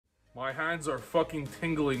My hands are fucking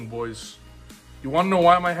tingling, boys. You wanna know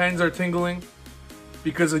why my hands are tingling?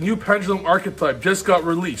 Because a new pendulum archetype just got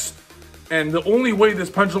released. And the only way this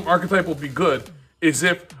pendulum archetype will be good is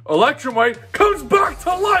if Electromite comes back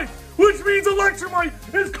to life! Which means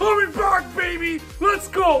Electromite is coming back, baby! Let's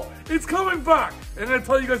go! It's coming back! And I'll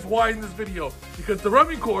tell you guys why in this video. Because the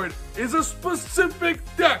Doremichord is a specific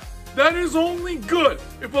deck that is only good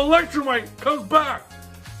if Electromite comes back.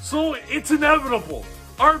 So it's inevitable.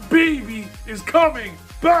 Our baby is coming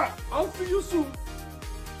back. I'll see you soon.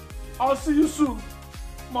 I'll see you soon.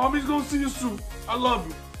 Mommy's gonna see you soon. I love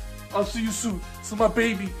you. I'll see you soon. This is my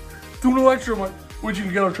baby. Tune Electromite, which you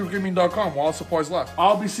can get on trifgaming.com while supplies last.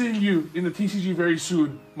 I'll be seeing you in the TCG very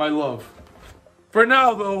soon, my love. For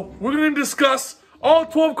now, though, we're gonna discuss all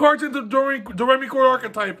 12 cards in the Doremichord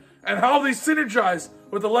archetype and how they synergize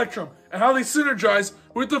with Electrum, and how they synergize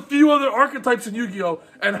with a few other archetypes in Yu-Gi-Oh,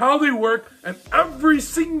 and how they work, and every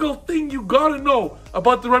single thing you gotta know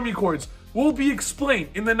about the Doremichords will be explained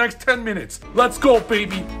in the next 10 minutes. Let's go,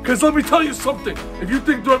 baby, because let me tell you something. If you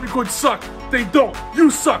think Doremichords suck, they don't.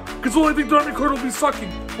 You suck, because the only thing Doremichord will be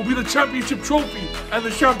sucking will be the championship trophy and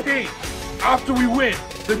the champagne after we win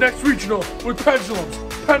the next regional with pendulums.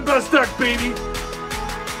 Pen best deck, baby.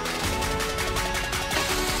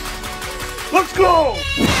 Let's go!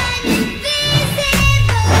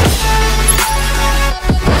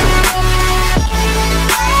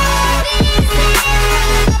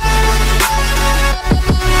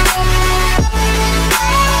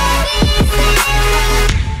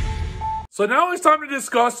 So now it's time to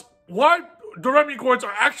discuss why Doremichords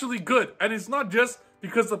are actually good. And it's not just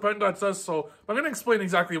because the Pendant says so. I'm going to explain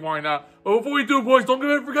exactly why now. But before we do, boys, don't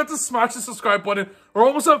forget to smash the subscribe button. We're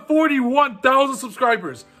almost at 41,000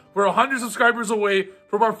 subscribers. We're 100 subscribers away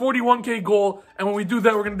from our 41K goal. And when we do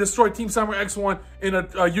that, we're going to destroy Team Samurai X1 in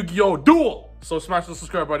a Yu-Gi-Oh! Duel. So smash the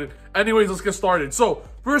subscribe button. Anyways, let's get started. So,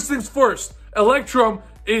 first things first. Electrum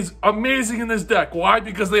is amazing in this deck. Why?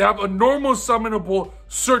 Because they have a normal summonable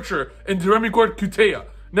Searcher in Doremichord Good.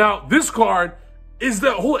 Now, this card is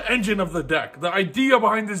the whole engine of the deck. The idea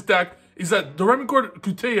behind this deck is that Doremichord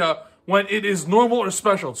Good, when it is normal or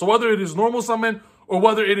special, so whether it is normal summon or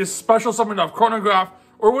whether it is special summon of Chronograph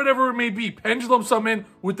or whatever it may be, pendulum summon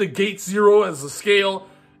with the gate 0 as the scale,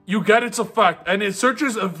 you get its effect. And it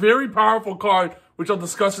searches a very powerful card, which I'll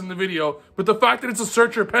discuss in the video. But the fact that it's a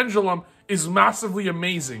Searcher pendulum is massively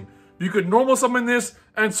amazing. You could normal summon this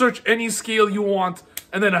and search any scale you want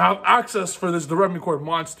and then have access for this Doremichord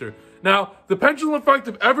monster. Now, the pendulum effect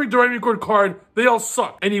of every Doremichord card, they all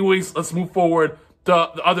suck. Anyways, let's move forward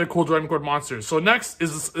to the other cool Doremichord monsters. So next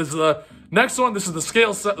is the next one. This is the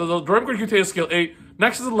scale, the Doremichord Good scale 8.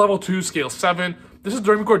 Next is the level 2 scale 7. This is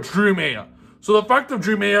Doremichord Dreamea. So the effect of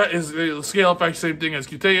Dreamea is the scale effect, same thing as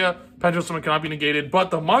Good. Pendulum summon cannot be negated.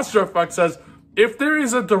 But the monster effect says, if there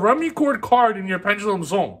is a Doremichord card in your pendulum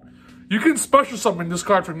zone, you can special summon this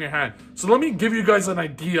card from your hand. So let me give you guys an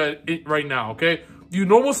idea right now, okay? You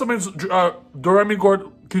normal summon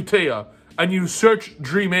Doremichord Good and you search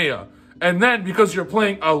Dreamea. And then, because you're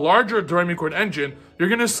playing a larger Doremichord engine, you're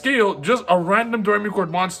going to scale just a random Doremichord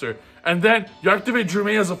monster. And then you activate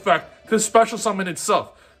Dreamea's effect to special summon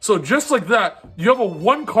itself. So just like that, you have a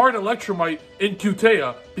 1-card Electromite in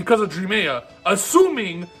Good because of Dreamea,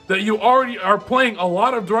 assuming that you already are playing a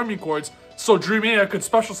lot of Doremichords, so Dreamea could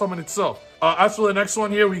special summon itself. As for the next one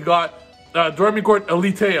here, we got Doremichord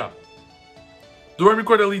Elitea.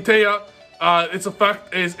 Doremichord Elitea, its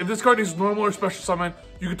effect is, if this card is normal or special summon,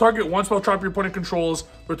 you can target one spell trap your opponent controls,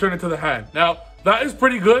 return it to the hand. Now, that is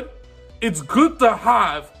pretty good. It's good to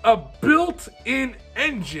have a built-in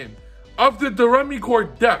engine of the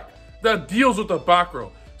Doremichord deck that deals with the back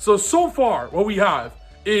row. So far, what we have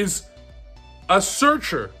is a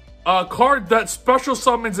Searcher, a card that special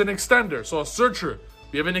summons an extender. So a Searcher,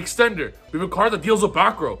 we have an extender, we have a card that deals with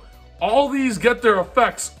back row. All these get their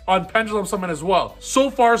effects on pendulum summon as well.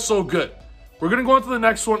 So far, so good. We're gonna go on to the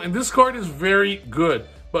next one, and this card is very good,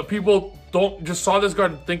 but people don't just saw this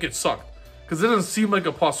card and think it sucked, because it doesn't seem like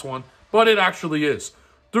a +1, but it actually is.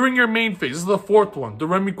 During your main phase, this is the 4th one,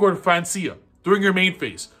 Doremichord Fansia. During your main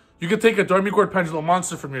phase, you can take a Doremichord pendulum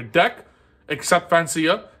monster from your deck, except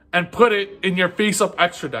Fansia, and put it in your face-up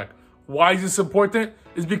extra deck. Why is this important?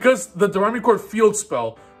 It's because the Doremichord field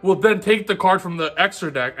spell will then take the card from the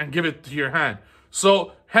extra deck and give it to your hand.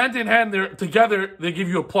 So hand in hand, together, they give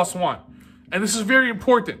you a +1. And this is very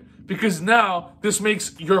important because now this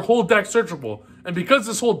makes your whole deck searchable. And because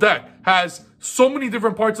this whole deck has so many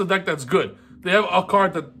different parts of the deck that's good, they have a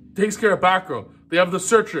card that takes care of back row. They have the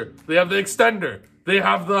Searcher. They have the Extender. They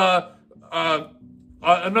have the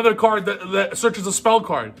another card that searches a spell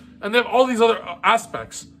card. And they have all these other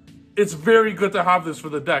aspects. it's very good to have this for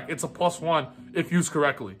the deck. It's a +1 if used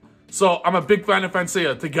correctly. So I'm a big fan of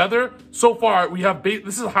Fenseiya. Together, so far, we have,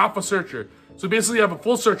 this is half a searcher. So basically you have a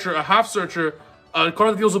full searcher, a half searcher, a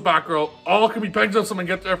card that deals with back row, all can be pendulums, someone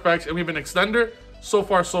get their effects, and we have an extender. So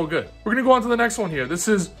far, so good. We're gonna go on to the next one here. This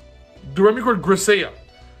is Doremichord Good.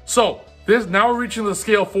 So, now we're reaching the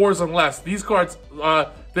scale 4s and less. These cards,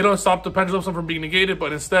 they don't stop the pendulum summon from being negated,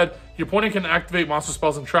 but instead, your opponent can activate monster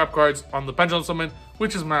spells and trap cards on the pendulum summon,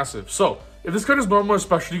 which is massive. So, if this card is normal or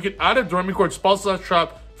special, you can add a Doremichord spell /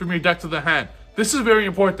 trap from your deck to the hand. This is very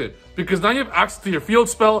important, because now you have access to your field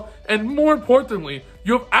spell, and more importantly,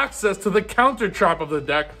 you have access to the counter trap of the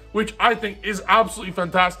deck, which I think is absolutely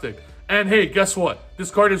fantastic. And hey, guess what? This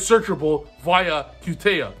card is searchable via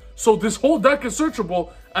yugioh. So this whole deck is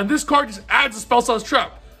searchable, and this card just adds a spell /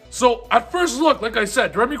 trap. So at first look, like I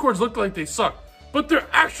said, Doremichords look like they suck, but they're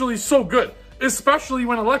actually so good, especially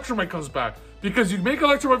when Electromite comes back, because you make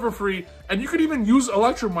Electromite for free, and you could even use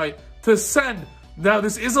Electromite to send. Now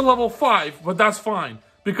this is a level 5, but that's fine,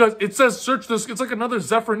 because it says search this. It's like another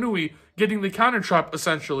Zephyr Nui getting the counter trap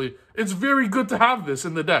essentially. It's very good to have this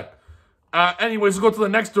in the deck. Anyways, we'll go to the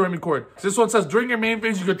next Doremichord. This one says, during your main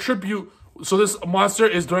phase, you could tribute. So this monster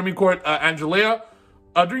is Doremichord Angelea.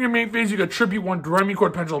 During your main phase, you could tribute 1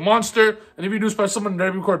 Doremichord Pendulum Monster. And if you do special summon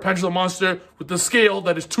Doremichord Pendulum Monster with the scale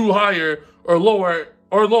that is 2 higher or lower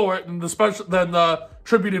than the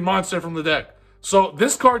tributed monster from the deck. So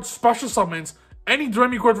this card special summons any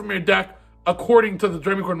Doremichord from your deck according to the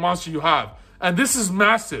Doremichord monster you have. And this is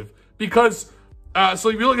massive because so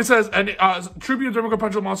if you look, it says, tribute Doremichord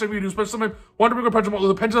Pendulum Monster, if you do special summon 1 Doremichord Pendulum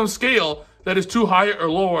with a pendulum scale that is 2 higher or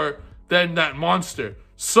lower than that monster.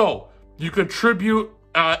 So you could tribute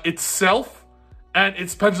itself and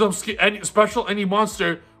its pendulum scale, any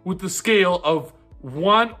monster with the scale of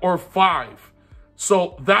 1 or 5.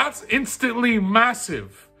 So that's instantly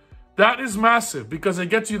massive. That is massive because it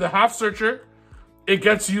gets you the half searcher, it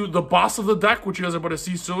gets you the boss of the deck, which you guys are about to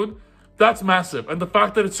see soon. That's massive. And the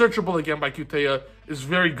fact that it's searchable again by yugioh is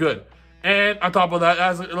very good. And on top of that, it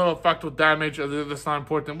has a little effect with damage. That's not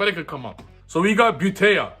important, but it could come up. So we got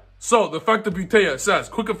yugioh. So the effect of yugioh says,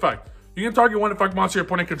 quick effect. You can target 1 effect monster your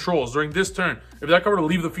opponent controls during this turn. If that card were to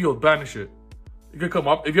leave the field, banish it. It could come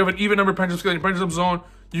up. If you have an even number pendulum scale in your pendulum zone,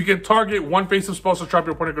 you can target 1 face-up spell to trap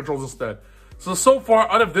your opponent controls instead. So far,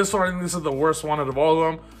 out of this one, I think this is the worst one out of all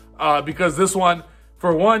of them. Because this one,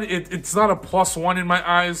 for one, it's not a +1 in my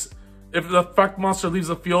eyes. If the effect monster leaves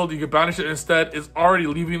the field, you can banish it instead. It's already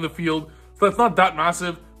leaving the field, so it's not that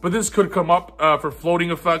massive. But this could come up for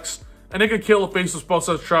floating effects, and it could kill a face-up spell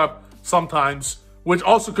 / trap sometimes, which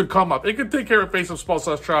also could come up. It could take care of face-up spell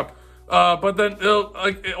 / trap, but then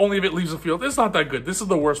only if it leaves the field. It's not that good. This is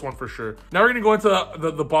the worst one for sure. Now we're gonna go into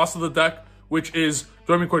the boss of the deck, which is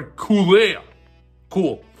Doremichord Good.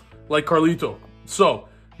 Cool, like Carlito. So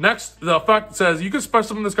next, the effect says you can special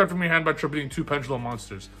summon this card from your hand by tributing 2 pendulum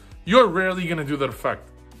monsters. You're rarely going to do that effect.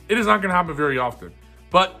 It is not going to happen very often,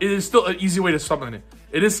 but it is still an easy way to summon it.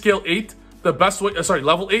 It is scale 8. The best way,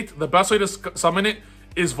 level 8. The best way to summon it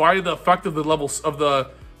is via the effect of the level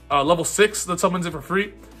 6 that summons it for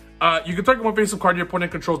free. You can target 1 face-up card your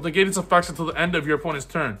opponent controls, negate its effects until the end of your opponent's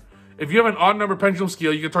turn. If you have an odd number pendulum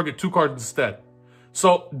scale, you can target 2 cards instead.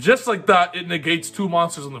 So just like that, it negates 2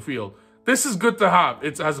 monsters on the field. This is good to have.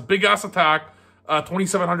 It has a big ass attack,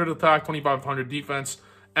 2700 attack, 2500 defense.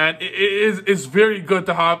 And it's very good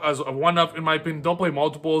to have as a 1-up, in my opinion. Don't play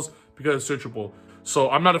multiples because it's searchable. So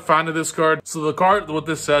I'm not a fan of this card. So the card, what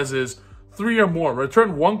this says is 3 or more.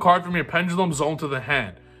 Return 1 card from your pendulum zone to the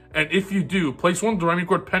hand. And if you do, place 1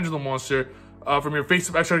 Doremichord pendulum monster from your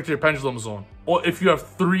face-up extra to your pendulum zone. Or if you have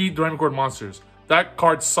 3 Doremichord monsters. That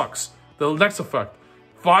card sucks. The next effect.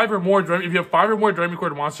 5 or more, if you have 5 or more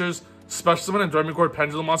Doremichord monsters, special summon a Doremichord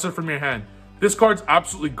pendulum monster from your hand. This card's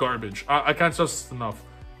absolutely garbage. I can't stress this enough.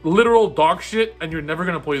 Literal dog shit, and you're never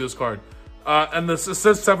gonna play this card. And this it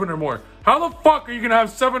says 7 or more. How the fuck are you gonna have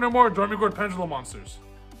 7 or more Doremichord pendulum monsters?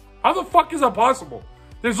 How the fuck is that possible?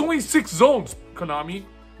 There's only 6 zones, Konami.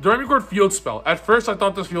 Doremichord field spell. At first, I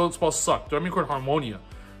thought this field spell sucked. Doremichord Harmonia.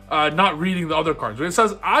 Not reading the other cards. It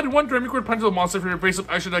says add 1 Doremichord pendulum monster from your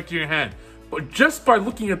face-up extra deck to your hand. But just by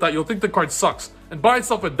looking at that, you'll think the card sucks. And by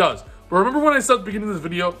itself, it does. But remember when I said at the beginning of this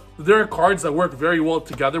video that there are cards that work very well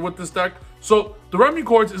together with this deck? So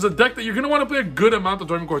Doremichords is a deck that you're going to want to play a good amount of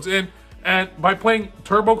Doremichords in. And by playing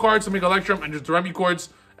turbo cards to make Electrum and just Doremichords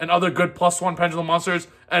and other good +1 pendulum monsters,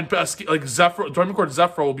 and like Zephyr, Doremichord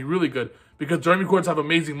Zephyr will be really good because Doremichords have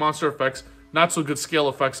amazing monster effects, not so good scale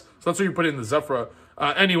effects. So that's where you put it in the Zephyr.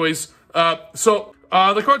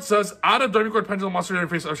 The card says, add a Doremichord pendulum monster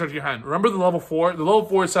interface extra to your hand. Remember the level 4? The level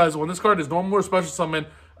 4 says, when this card is normal or special summon,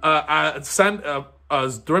 send a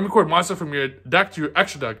Doremichord monster from your deck to your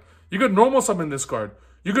extra deck. You could normal summon this card.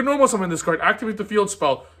 Activate the field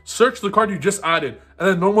spell, search the card you just added, and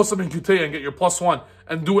then normal summon Kutea and get your +1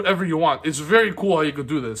 and do whatever you want. It's very cool how you could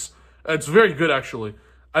do this. It's very good, actually.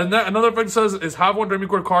 And then another thing it says is have one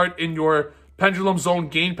Doremichord card in your pendulum zone,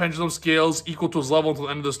 gain pendulum scales equal to its level until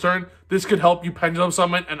the end of this turn. This could help you pendulum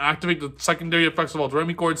summon and activate the secondary effects of all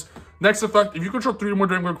Doremichords. Next effect, if you control 3 or more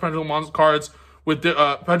Doremichord pendulum cards with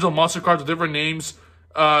pendulum monster cards with different names,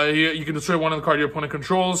 you can destroy one of the cards your opponent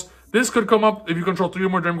controls. This could come up if you control 3 or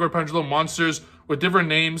more Doremichord pendulum monsters with different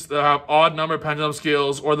names that have odd number pendulum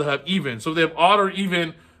scales or that have even. So if they have odd or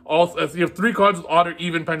even, if you have 3 cards with odd or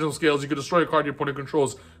even pendulum scales, you can destroy a card your opponent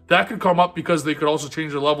controls. That could come up because they could also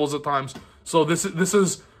change their levels at times. So this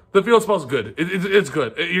is the field spell's good. It's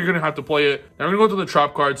good. You're gonna have to play it. Now we're gonna go to the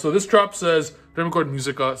trap card. So this trap says Doremichord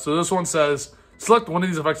Musica. So this one says select one of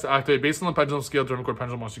these effects to activate based on the pendulum scale Doremichord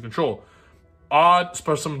pendulum monster you control. Odd,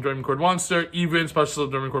 special summon Doremichord monster. Even, special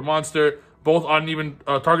summon Doremichord monster. Both odd and even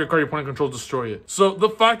target card your opponent controls, destroy it. So the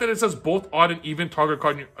fact that it says both odd and even target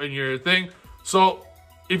card in your thing. So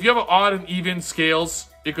if you have an odd and even scales,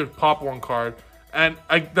 it could pop one card. And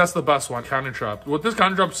that's the best one, counter trap. What this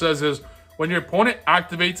counter trap says is when your opponent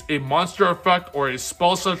activates a monster effect or a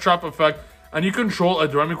spell set trap effect, and you control a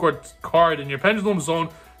Doremichord card in your pendulum zone,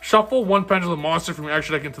 shuffle one pendulum monster from your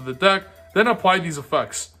extra deck into the deck, then apply these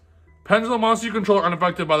effects. Pendulum monsters you control are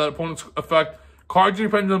unaffected by that opponent's effect. Cards in your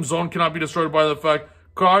pendulum zone cannot be destroyed by the effect.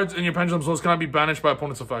 Cards in your pendulum zones cannot be banished by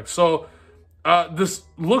opponent's effect. So, this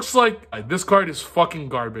looks like this card is fucking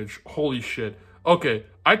garbage. Holy shit. Okay,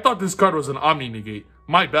 I thought this card was an Omni Negate.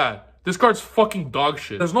 My bad. This card's fucking dog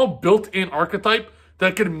shit. There's no built-in archetype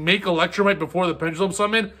that can make Electromite before the pendulum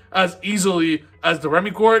summon as easily as the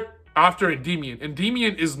Doremichord after Endymion.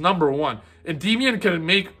 Endymion is #1. Endymion can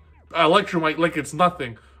make Electromite like it's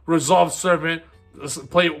nothing. Resolve Servant,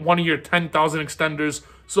 play one of your 10,000 extenders.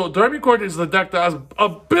 So Doremichord is the deck that has a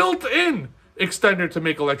built-in extender to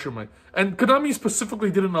make Electromite. And Konami specifically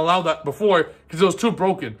didn't allow that before because it was too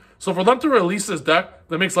broken. So for them to release this deck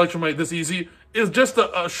that makes Electromite this easy is just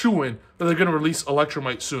a shoo-in that they're going to release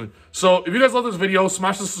Electromite soon. So if you guys love this video,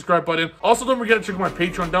 smash the subscribe button. Also, don't forget to check out my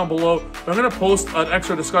Patreon down below. I'm going to post an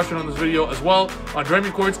extra discussion on this video as well on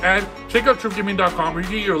Doremichords. And check out trifgaming.com where you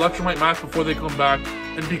get your Electromite mats before they come back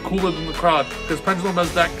and be cooler than the crowd. Because Pendulum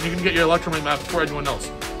does that and you can get your Electromite mats before anyone else.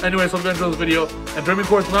 Anyways, hope you guys enjoyed this video. And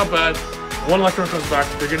Doremichord's not bad. One Electron comes back,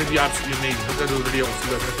 they're going to be absolutely amazing. Hope you guys enjoyed the video. We'll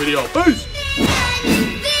see you guys in the next video. Peace!